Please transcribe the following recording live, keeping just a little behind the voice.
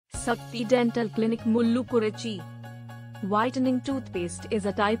Sakthi Dental Clinic, Mullukurichi. Whitening toothpaste is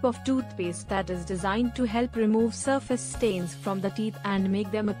a type of toothpaste that is designed to help remove surface stains from the teeth and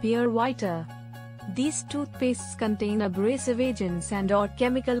make them appear whiter. These toothpastes contain abrasive agents and/or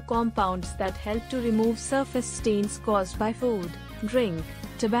chemical compounds that help to remove surface stains caused by food, drink,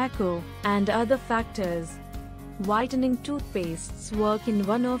 tobacco, and other factors. Whitening toothpastes work in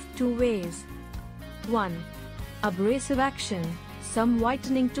one of two ways. 1. Abrasive action. Some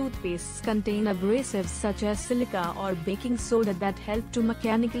whitening toothpastes contain abrasives such as silica or baking soda that help to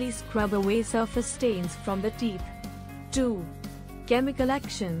mechanically scrub away surface stains from the teeth. 2. Chemical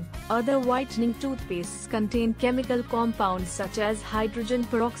action. Other whitening toothpastes contain chemical compounds such as hydrogen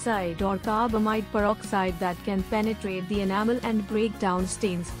peroxide or carbamide peroxide that can penetrate the enamel and break down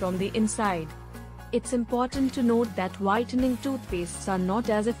stains from the inside. It's important to note that whitening toothpastes are not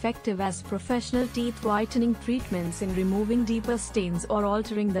as effective as professional teeth whitening treatments in removing deeper stains or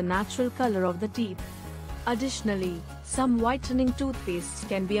altering the natural color of the teeth. Additionally, some whitening toothpastes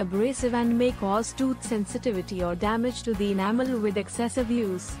can be abrasive and may cause tooth sensitivity or damage to the enamel with excessive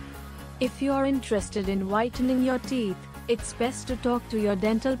use. If you are interested in whitening your teeth, it's best to talk to your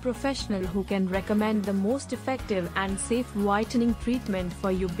dental professional who can recommend the most effective and safe whitening treatment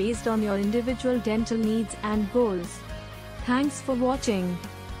for you based on your individual dental needs and goals. Thanks for watching.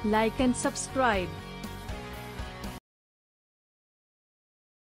 Like and subscribe.